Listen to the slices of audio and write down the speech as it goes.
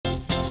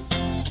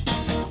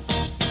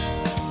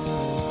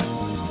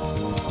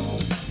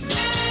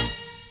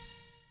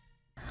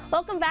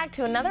Welcome back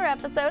to another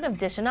episode of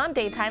Dishin' on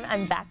Daytime.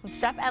 I'm back with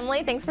Chef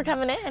Emily. Thanks for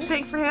coming in.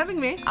 Thanks for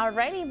having me.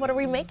 Alrighty, what are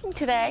we making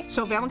today?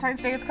 So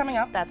Valentine's Day is coming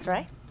up. That's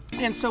right.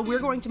 And so we're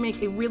going to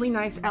make a really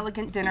nice,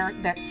 elegant dinner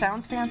that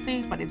sounds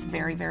fancy, but it's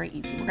very, very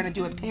easy. We're going to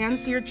do a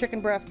pan-seared chicken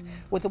breast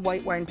with a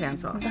white wine pan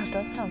sauce. That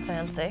does sound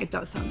fancy. It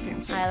does sound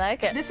fancy. I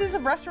like it. This is a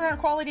restaurant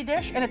quality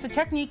dish, and it's a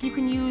technique you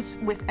can use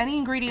with any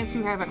ingredients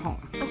you have at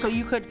home. Okay. So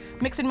you could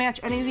mix and match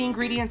any of the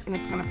ingredients, and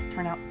it's going to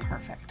turn out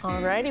perfect.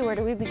 Alrighty, where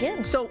do we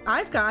begin? So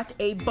I've got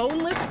a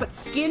boneless but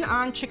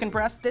skin-on chicken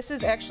breast. This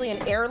is actually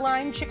an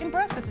airline chicken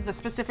breast. This is a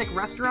specific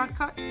restaurant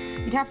cut.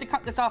 You'd have to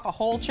cut this off a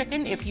whole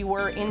chicken if you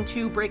were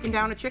into breaking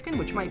down a chicken,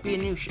 which might be a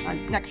new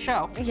next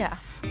show. Yeah.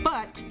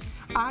 But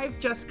I've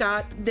just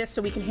got this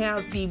so we can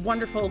have the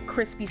wonderful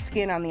crispy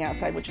skin on the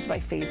outside, which is my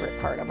favorite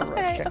part of a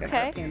roast chicken, or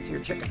a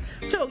pan-seared chicken.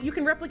 So you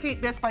can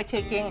replicate this by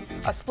taking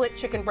a split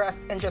chicken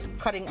breast and just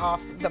cutting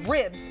off the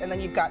ribs, and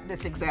then you've got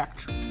this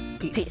exact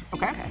piece.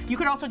 Okay? You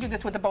could also do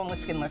this with the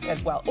boneless, skinless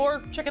as well,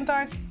 or chicken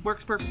thighs.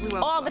 Works perfectly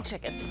well. All the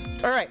chickens.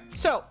 All right.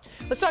 So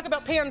let's talk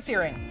about pan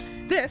searing.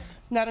 This,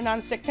 not a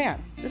non-stick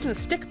pan. This is a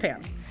stick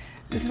pan.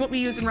 This is what we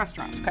use in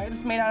restaurants, okay? This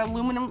is made out of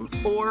aluminum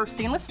or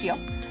stainless steel,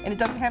 and it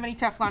doesn't have any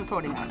Teflon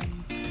coating on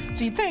it.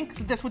 So you'd think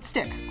that this would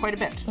stick quite a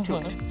bit to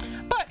it.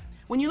 But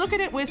when you look at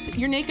it with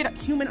your naked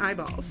human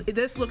eyeballs,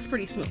 this looks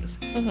pretty smooth.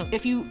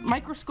 If you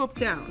microscope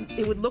down,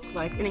 it would look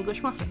like an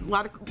English muffin. A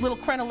lot of little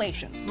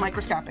crenellations,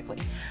 microscopically.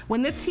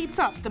 When this heats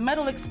up, the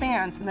metal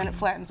expands and then it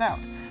flattens out.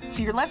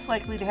 So you're less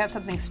likely to have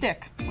something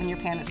stick when your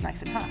pan is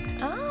nice and hot.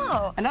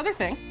 Oh. Another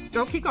thing,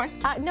 keep going.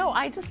 No,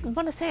 I just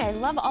want to say I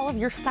love all of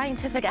your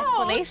scientific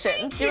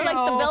explanations. You're like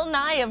the Bill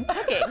Nye of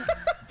cooking.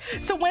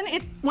 So when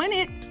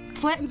it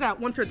flattens out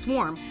once it's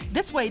warm,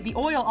 this way the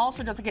oil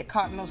also doesn't get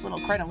caught in those little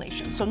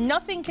crenellations. So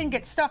nothing can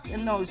get stuck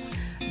in those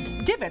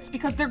divots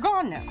because they're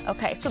gone now.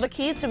 Okay, so the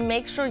key is to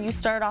make sure you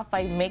start off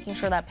by making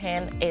sure that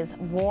pan is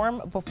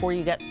warm before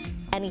you get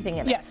anything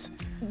in it. Yes.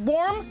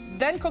 Warm,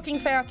 then cooking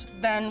fat,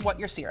 then what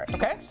you're searing,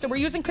 okay? So we're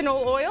using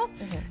canola oil.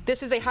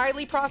 This is a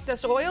highly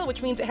processed oil,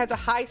 which means it has a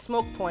high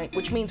smoke point,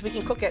 which means we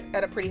can cook it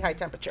at a pretty high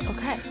temperature.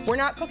 Okay. We're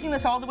not cooking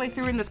this all the way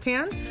through in this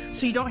pan,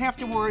 so you don't have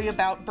to worry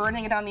about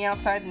burning it on the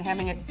outside and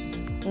having it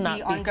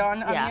be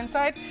undone on the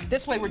inside.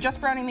 This way, we're just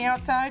browning the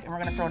outside, and we're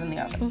gonna throw it in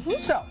the oven.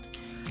 So,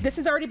 this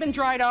has already been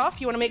dried off.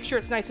 You wanna make sure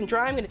it's nice and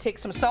dry. I'm gonna take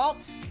some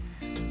salt,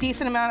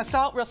 decent amount of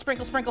salt, real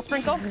sprinkle, sprinkle,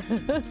 sprinkle.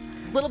 A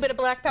little bit of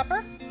black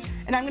pepper.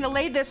 And I'm going to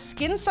lay this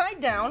skin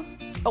side down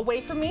away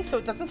from me so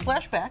it doesn't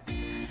splash back.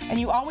 And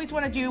you always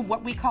want to do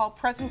what we call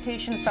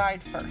presentation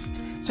side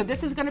first. So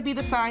this is going to be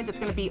the side that's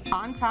going to be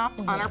on top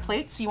on our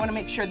plate. So you want to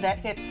make sure that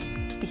hits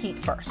the heat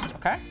first,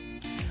 okay?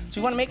 So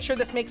you want to make sure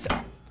this makes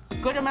a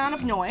good amount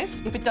of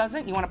noise. If it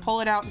doesn't, you want to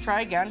pull it out and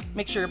try again.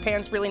 Make sure your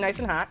pan's really nice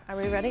and hot. Are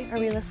we ready? Are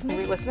we listening?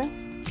 Are we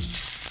listening?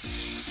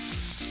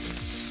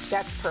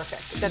 That's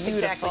perfect. That's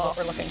exactly what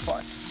we're looking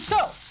for. So,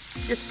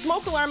 your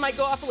smoke alarm might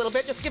go off a little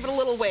bit, just give it a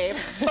little wave.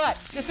 But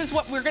this is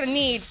what we're gonna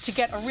need to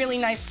get a really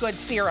nice, good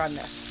sear on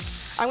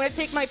this. I'm gonna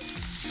take my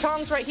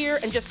tongs right here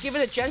and just give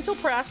it a gentle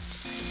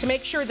press to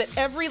make sure that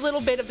every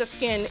little bit of the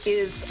skin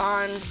is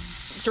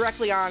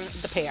directly on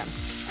the pan.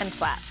 And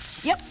flat.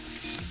 Yep.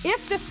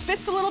 If this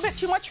spits a little bit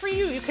too much for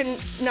you, you can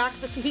knock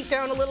the heat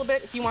down a little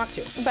bit if you want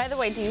to. By the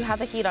way, do you have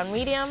the heat on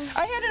medium?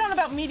 I had it on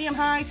about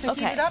medium-high to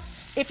heat it up.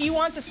 If you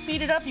want to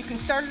speed it up, you can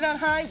start it on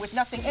high with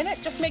nothing in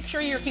it. Just make sure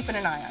you're keeping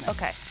an eye on it.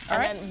 Okay.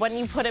 And then when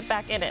you put it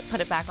back in it,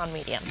 put it back on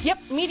medium.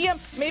 Yep, medium,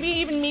 maybe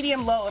even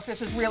medium-low if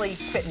this is really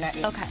spitting at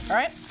you. Okay. All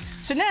right?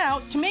 So now,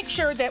 to make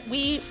sure that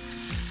we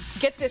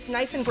get this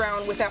nice and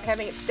brown without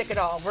having it stick at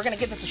all, we're going to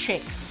give this a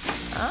shake.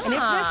 And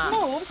if this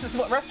moves, this is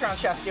what restaurant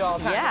chefs do all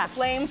the time, with the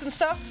flames and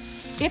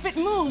stuff. If it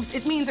moves,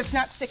 it means it's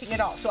not sticking at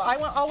all. So I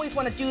always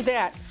want to do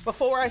that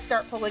before I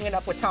start pulling it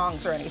up with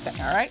tongs or anything,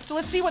 all right? So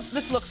let's see what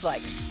this looks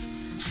like.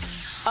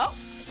 Oh,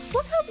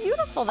 look how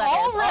beautiful that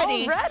is.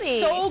 Already.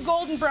 So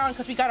golden brown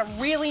because we got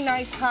a really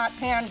nice hot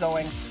pan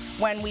going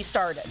when we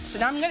started. So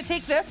now I'm going to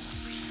take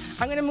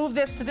this, I'm going to move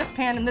this to this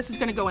pan, and this is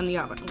going to go in the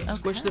oven. I'm going to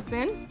squish this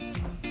in.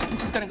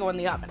 This is going to go in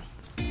the oven.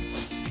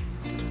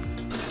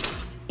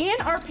 In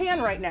our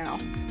pan right now,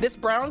 this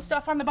brown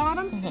stuff on the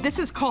bottom, this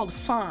is called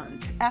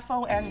fond,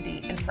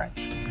 F-O-N-D in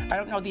French. I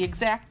don't know the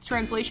exact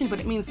translation, but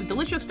it means the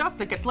delicious stuff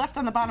that gets left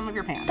on the bottom of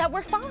your pan. That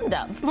we're fond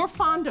of. We're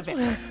fond of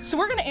it. So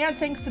we're gonna add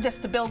things to this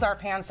to build our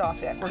pan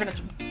sauce in. We're gonna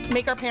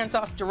make our pan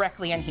sauce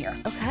directly in here.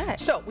 Okay.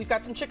 So we've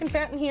got some chicken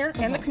fat in here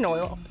and the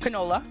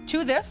canola.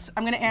 To this,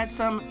 I'm gonna add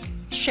some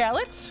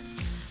shallots.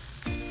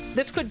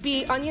 This could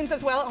be onions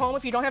as well at home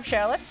if you don't have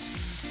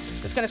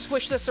shallots. Just gonna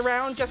squish this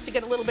around just to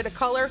get a little bit of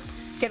color,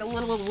 get a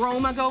little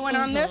aroma going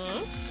on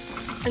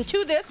this. And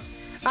to this,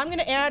 I'm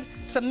gonna add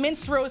some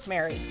minced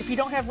rosemary. If you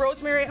don't have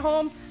rosemary at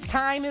home,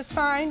 thyme is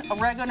fine.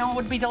 Oregano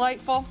would be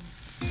delightful.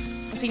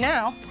 And see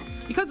now,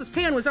 because this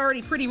pan was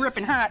already pretty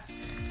ripping hot,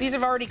 these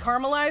have already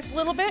caramelized a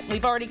little bit.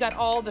 We've already got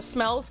all the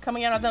smells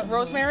coming out of the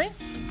rosemary.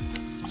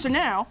 So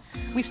now,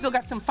 we still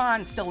got some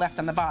fond still left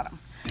on the bottom.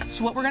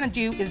 So what we're gonna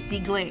do is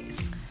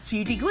deglaze. So So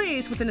you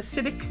deglaze with an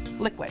acidic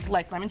liquid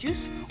like lemon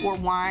juice or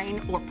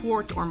wine or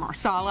port or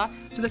marsala.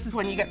 So this is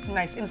when you get some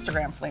nice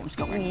Instagram flames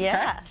going.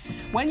 Yes. Okay?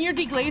 When you're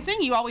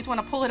deglazing, you always want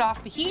to pull it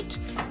off the heat,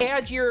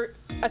 add your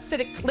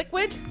acidic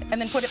liquid,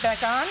 and then put it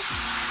back on.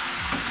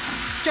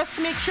 Just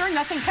to make sure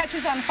nothing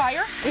catches on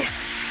fire. Yeah.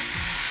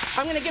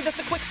 I'm going to give this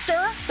a quick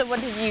stir. So what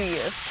did you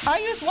use? I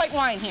used white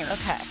wine here.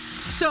 Okay.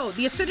 So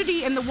the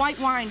acidity in the white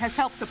wine has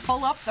helped to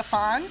pull up the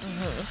fond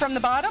from the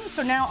bottom.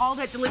 So now all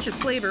that delicious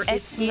flavor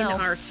is in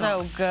our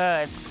sauce. So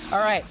good.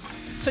 All right.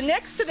 So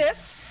next to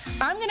this,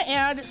 I'm going to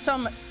add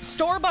some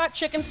store-bought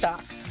chicken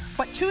stock.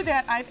 But to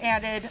that, I've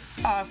added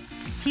a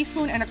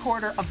teaspoon and a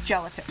quarter of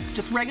gelatin,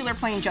 just regular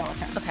plain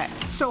gelatin. Okay.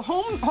 So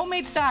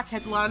homemade stock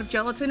has a lot of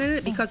gelatin in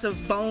it because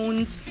of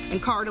bones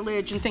and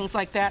cartilage and things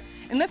like that.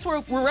 And this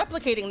we're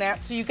replicating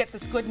that so you get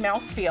this good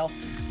mouthfeel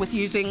with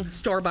using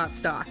store-bought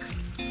stock.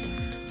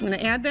 I'm going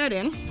to add that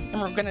in,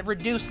 and we're going to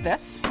reduce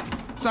this.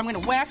 So I'm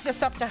going to whack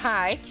this up to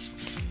high,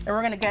 and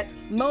we're going to get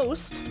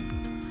most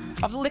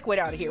of the liquid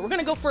out of here. We're going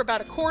to go for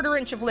about a 1/4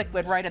 inch of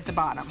liquid right at the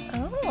bottom.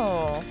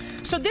 Oh.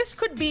 So this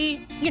could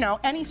be, you know,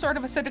 any sort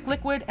of acidic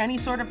liquid, any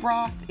sort of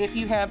broth. If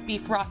you have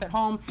beef broth at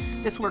home,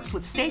 this works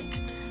with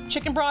steak.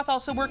 Chicken broth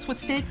also works with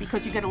steak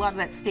because you get a lot of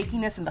that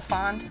steakiness in the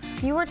fond.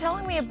 You were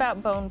telling me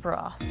about bone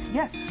broth.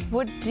 Yes.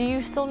 Do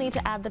you still need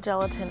to add the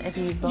gelatin if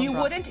you use bone broth? You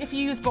wouldn't if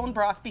you use bone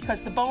broth because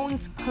the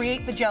bones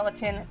create the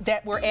gelatin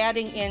that we're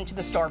adding into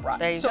the store broth.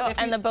 There you go.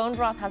 And the bone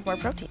broth has more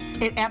protein.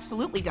 It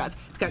absolutely does.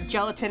 It's got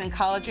gelatin and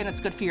collagen. It's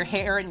good for your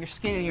hair and your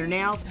skin and your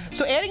nails.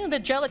 So adding the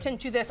gelatin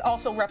to this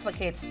also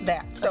replicates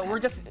that. So we're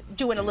just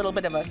doing a little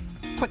bit of a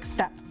quick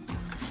step.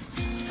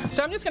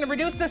 So I'm just going to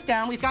reduce this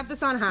down. We've got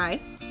this on high.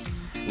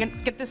 I'm going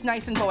to get this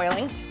nice and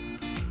boiling.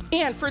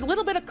 And for a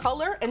little bit of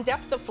color and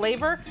depth of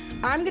flavor,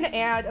 I'm going to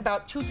add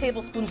about 2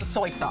 tablespoons of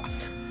soy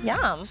sauce.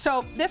 Yum.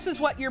 So this is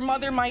what your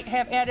mother might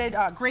have added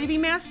Gravy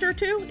Master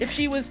to if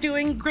she was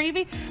doing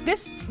gravy.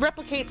 This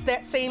replicates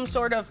that same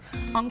sort of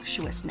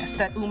unctuousness,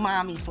 that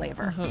umami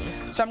flavor.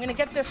 So I'm going to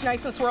get this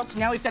nice and swirled. So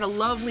now we've got a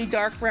lovely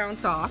dark brown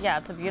sauce. Yeah,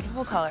 it's a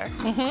beautiful color.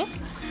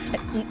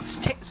 It's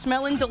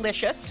smelling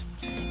delicious.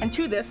 And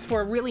to this,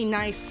 for a really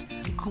nice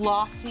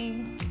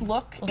glossy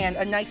look and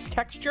a nice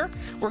texture,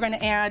 we're going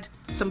to add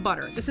some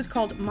butter. This is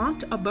called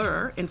Mont à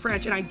beurre in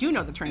French, and I do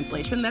know the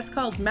translation. That's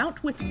called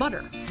mount with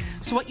butter.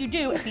 So what you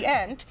do at the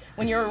end,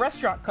 when you're a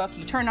restaurant cook,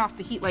 you turn off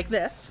the heat like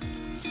this,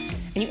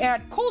 and you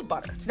add cold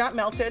butter. It's not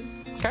melted,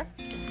 okay?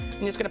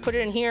 I'm just going to put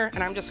it in here,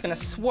 and I'm just going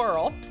to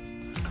swirl,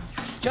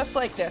 just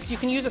like this. You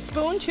can use a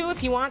spoon, too,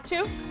 if you want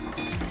to.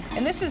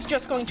 And this is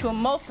just going to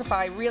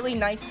emulsify really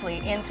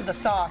nicely into the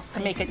sauce to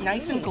make it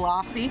nice and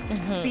glossy.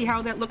 See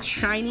how that looks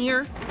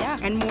shinier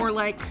and more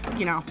like,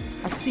 you know,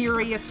 a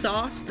serious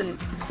sauce than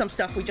some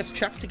stuff we just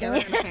chucked together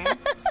in a pan.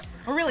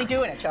 We're really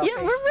doing it, Chelsea.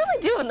 Yeah, we're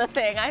really doing the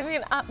thing. I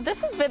mean, this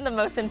has been the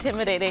most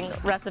intimidating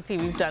recipe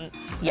we've done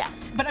yet.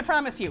 But I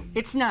promise you,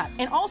 it's not.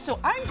 And also,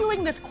 I'm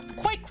doing this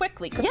quite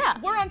quickly because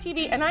we're on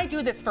TV and I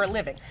do this for a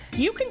living.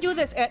 You can do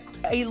this at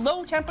a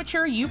low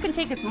temperature. You can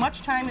take as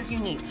much time as you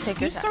need.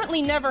 You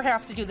certainly never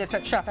have to do this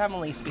at Chef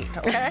Emily's speed,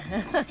 okay?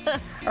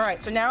 All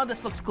right, so now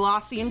this looks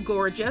glossy and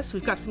gorgeous.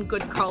 We've got some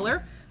good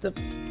color. The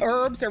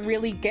herbs are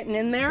really getting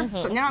in there.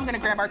 So now I'm going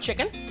to grab our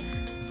chicken.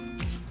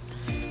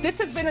 This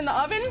has been in the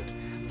oven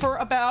for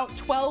about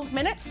 12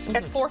 minutes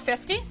at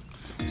 450.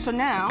 So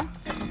now,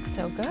 it looks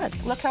so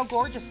good. Look how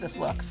gorgeous this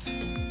looks.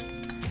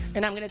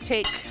 And I'm going to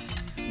take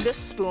this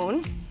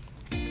spoon,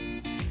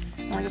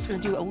 and I'm just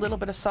going to do a little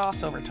bit of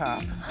sauce over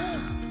top.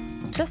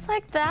 Just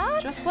like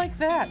that? Just like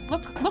that.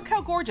 Look how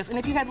gorgeous. And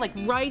if you had like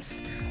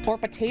rice or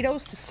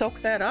potatoes to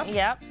soak that up,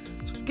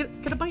 so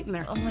get a bite in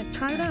there. Oh my,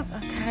 try it out.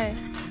 Okay.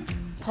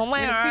 Pull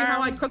my arm. See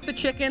how I cook the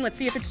chicken. Let's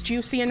see if it's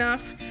juicy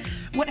enough.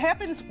 What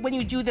happens when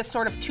you do this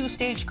sort of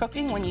 2-stage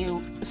cooking, when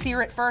you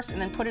sear it first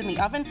and then put it in the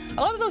oven,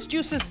 a lot of those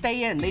juices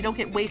stay in. They don't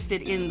get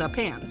wasted in the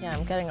pan. Yeah,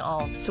 I'm getting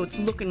all. So it's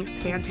looking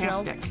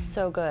fantastic. It smells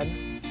so good.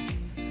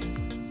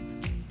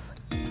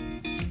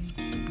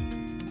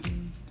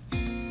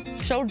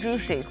 So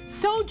juicy.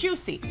 So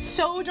juicy,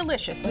 so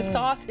delicious. The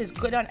sauce is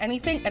good on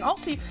anything. And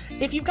also,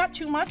 if you've got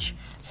too much,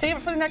 save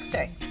it for the next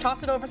day.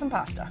 Toss it over some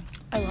pasta.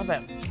 I love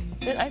it.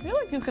 I feel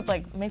like you could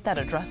like make that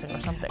a dressing or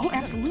something. Oh,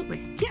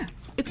 absolutely. Yeah,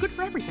 it's good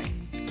for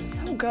everything.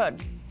 So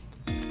good.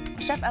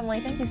 Chef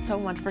Emily, thank you so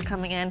much for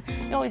coming in.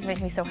 You always make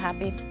me so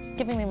happy,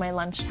 giving me my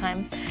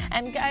lunchtime.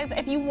 And guys,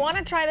 if you want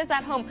to try this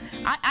at home,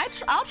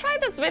 I'll try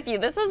this with you.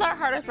 This was our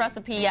hardest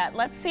recipe yet.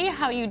 Let's see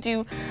how you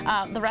do.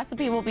 The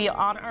recipe will be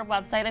on our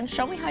website, and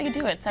show me how you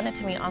do it. Send it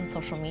to me on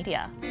social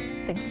media.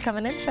 Thanks for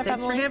coming in, Chef Emily.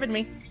 Thanks for having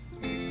me.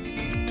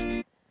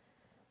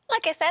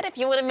 Like I said, if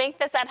you want to make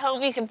this at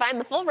home, you can find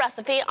the full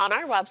recipe on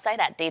our website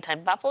at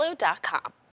daytimebuffalo.com.